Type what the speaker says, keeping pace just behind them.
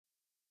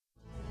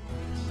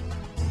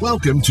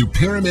Welcome to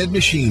Pyramid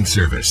Machine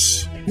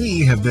Service.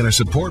 We have been a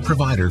support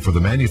provider for the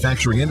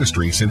manufacturing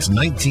industry since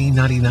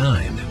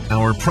 1999.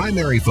 Our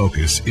primary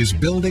focus is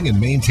building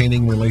and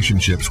maintaining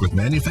relationships with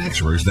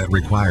manufacturers that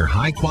require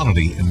high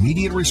quality,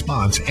 immediate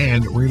response,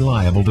 and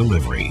reliable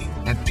delivery.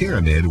 At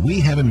Pyramid,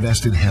 we have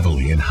invested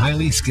heavily in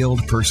highly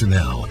skilled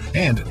personnel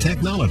and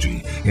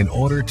technology in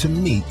order to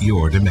meet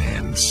your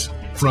demands.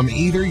 From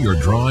either your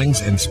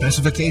drawings and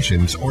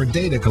specifications or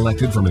data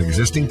collected from an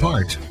existing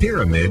part,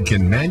 Pyramid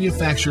can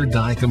manufacture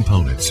die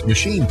components,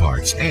 machine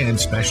parts, and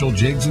special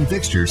jigs and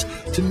fixtures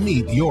to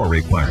meet your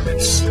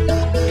requirements.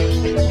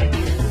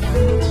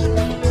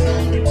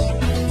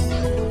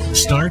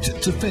 Start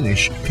to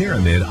finish,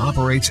 Pyramid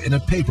operates in a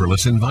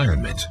paperless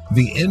environment.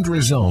 The end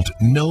result,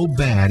 no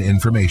bad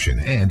information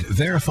and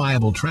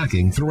verifiable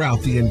tracking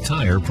throughout the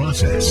entire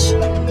process.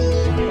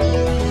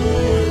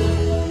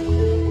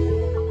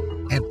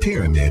 At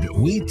Pyramid,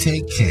 we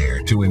take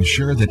care to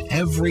ensure that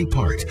every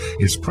part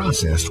is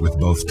processed with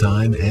both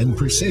time and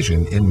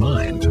precision in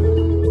mind.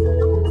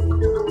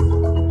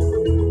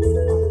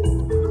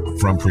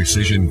 From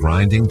precision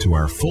grinding to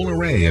our full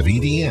array of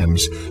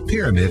EDMs,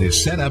 Pyramid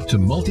is set up to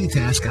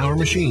multitask our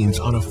machines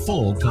on a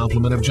full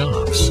complement of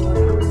jobs.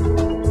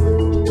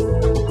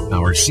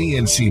 Our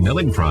CNC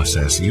milling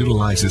process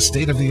utilizes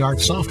state-of-the-art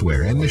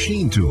software and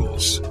machine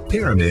tools.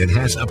 Pyramid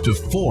has up to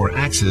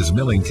 4-axis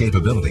milling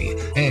capability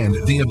and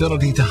the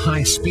ability to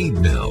high-speed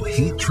mill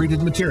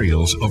heat-treated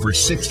materials over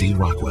 60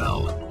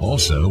 Rockwell.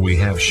 Also, we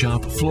have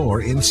shop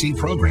floor NC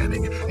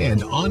programming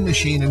and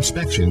on-machine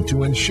inspection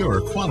to ensure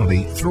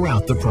quality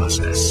throughout the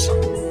process.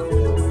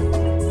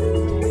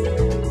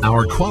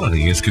 Our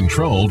quality is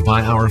controlled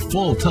by our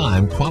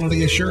full-time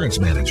quality assurance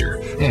manager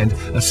and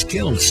a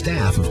skilled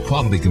staff of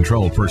quality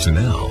control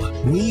personnel.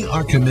 We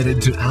are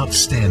committed to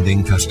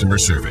outstanding customer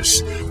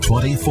service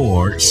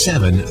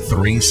 24/7,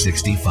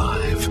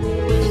 365.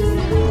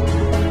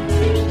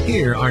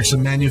 Here are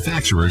some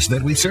manufacturers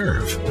that we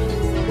serve.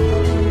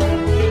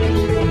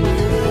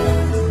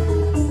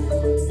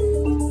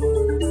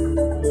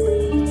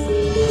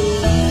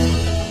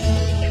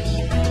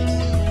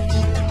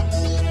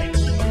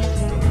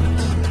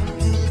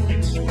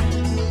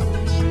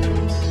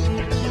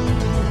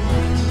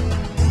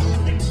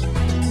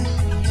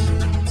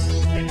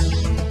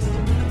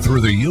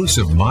 Through the use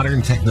of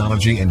modern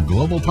technology and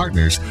global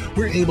partners,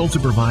 we're able to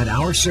provide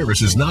our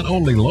services not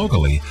only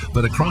locally,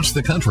 but across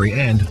the country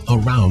and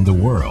around the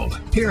world.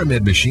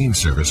 Pyramid Machine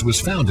Service was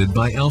founded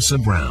by Elsa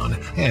Brown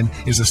and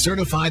is a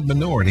certified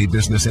minority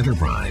business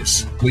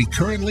enterprise. We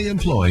currently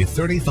employ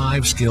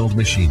 35 skilled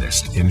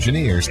machinists,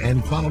 engineers,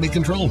 and quality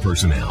control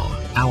personnel.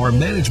 Our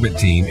management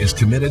team is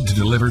committed to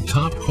deliver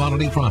top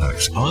quality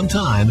products on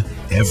time,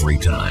 every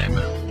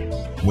time.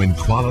 When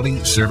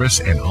quality, service,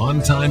 and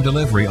on-time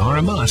delivery are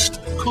a must,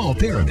 call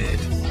Pyramid.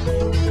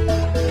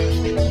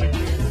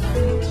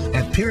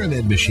 At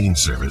Pyramid Machine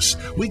Service,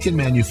 we can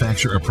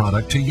manufacture a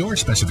product to your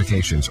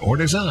specifications or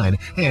design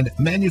and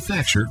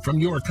manufacture from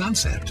your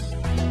concept.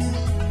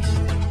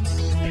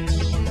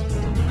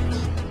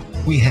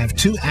 We have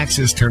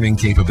 2-axis turning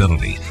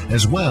capability,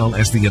 as well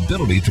as the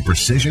ability to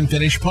precision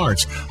finish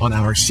parts on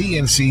our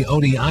CNC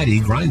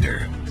ODID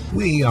grinder.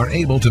 We are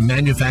able to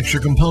manufacture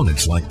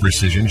components like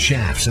precision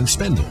shafts and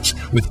spindles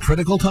with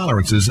critical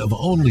tolerances of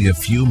only a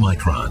few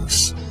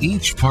microns.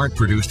 Each part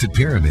produced at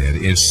Pyramid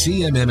is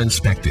CMM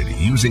inspected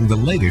using the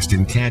latest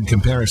in CAD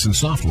comparison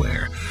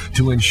software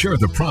to ensure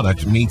the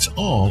product meets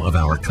all of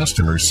our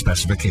customers'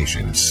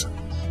 specifications.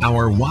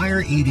 Our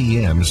wire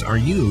EDMs are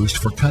used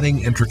for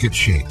cutting intricate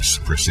shapes,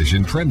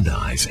 precision trim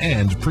dies,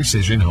 and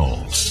precision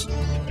holes.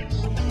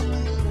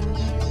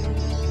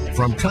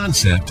 From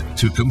concept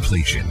to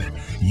completion,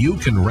 you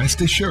can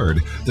rest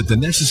assured that the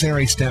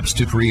necessary steps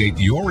to create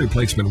your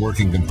replacement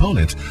working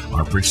component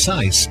are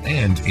precise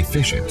and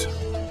efficient.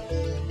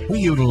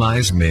 We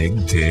utilize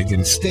MIG, TIG,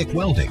 and stick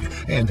welding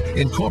and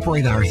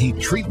incorporate our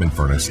heat treatment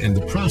furnace in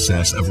the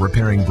process of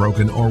repairing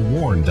broken or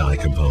worn die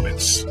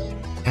components.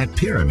 At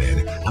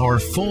Pyramid, our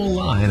full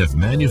line of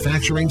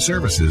manufacturing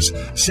services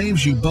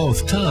saves you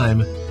both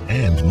time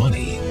and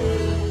money.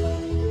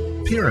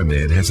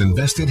 Pyramid has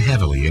invested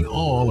heavily in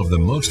all of the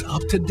most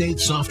up-to-date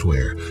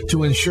software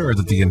to ensure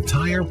that the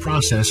entire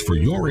process for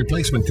your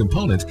replacement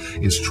component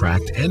is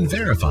tracked and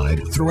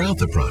verified throughout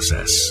the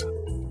process.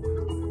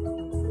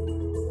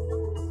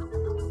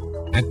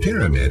 At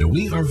Pyramid,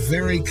 we are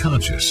very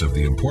conscious of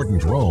the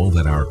important role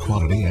that our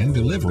quality and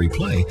delivery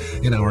play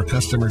in our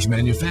customers'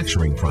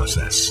 manufacturing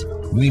process.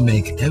 We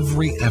make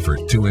every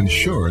effort to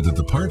ensure that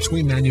the parts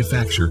we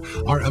manufacture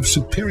are of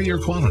superior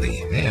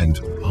quality and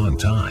on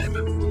time.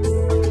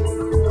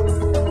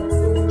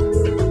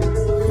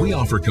 We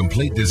offer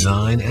complete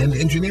design and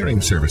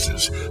engineering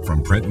services,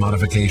 from print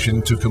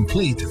modification to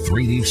complete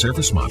 3D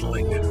surface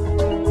modeling.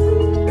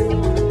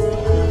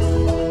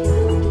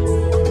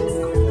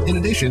 In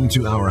addition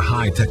to our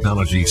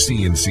high-technology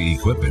CNC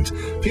equipment,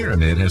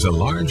 Pyramid has a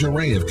large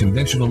array of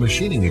conventional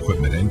machining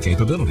equipment and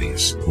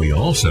capabilities. We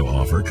also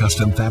offer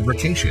custom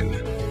fabrication.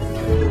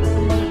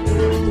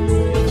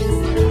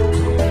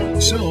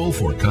 So,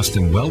 for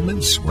custom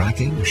weldments,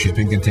 racking,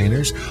 shipping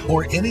containers,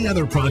 or any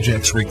other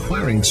projects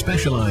requiring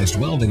specialized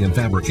welding and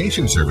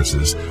fabrication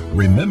services,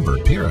 remember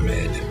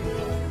Pyramid.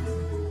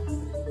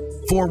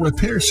 For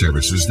repair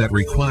services that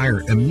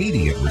require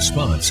immediate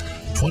response,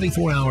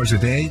 24 hours a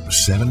day,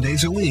 7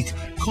 days a week,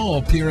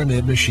 call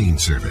Pyramid Machine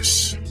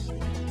Service.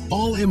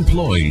 All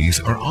employees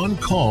are on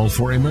call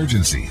for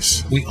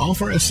emergencies. We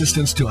offer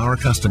assistance to our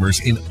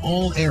customers in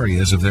all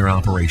areas of their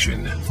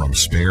operation, from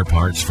spare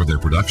parts for their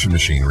production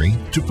machinery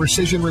to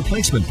precision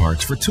replacement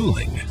parts for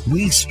tooling.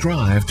 We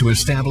strive to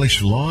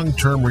establish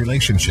long-term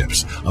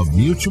relationships of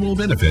mutual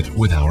benefit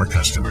with our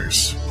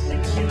customers.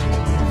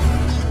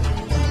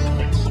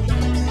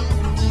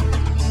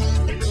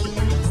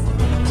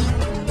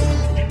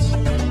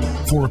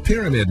 For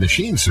Pyramid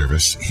Machine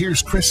Service,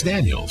 here's Chris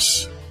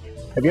Daniels.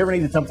 Have you ever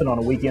needed something on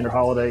a weekend or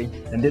holiday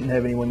and didn't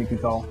have anyone you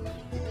could call?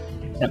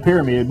 At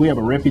Pyramid, we have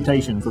a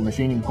reputation for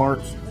machining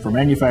parts for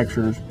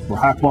manufacturers where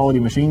high-quality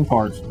machine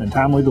parts and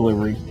timely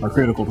delivery are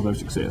critical to their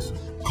success.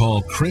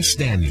 Call Chris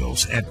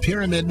Daniels at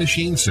Pyramid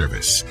Machine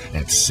Service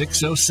at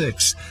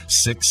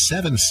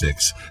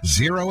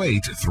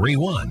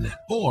 606-676-0831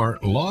 or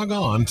log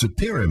on to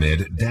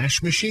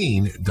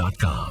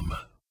pyramid-machine.com.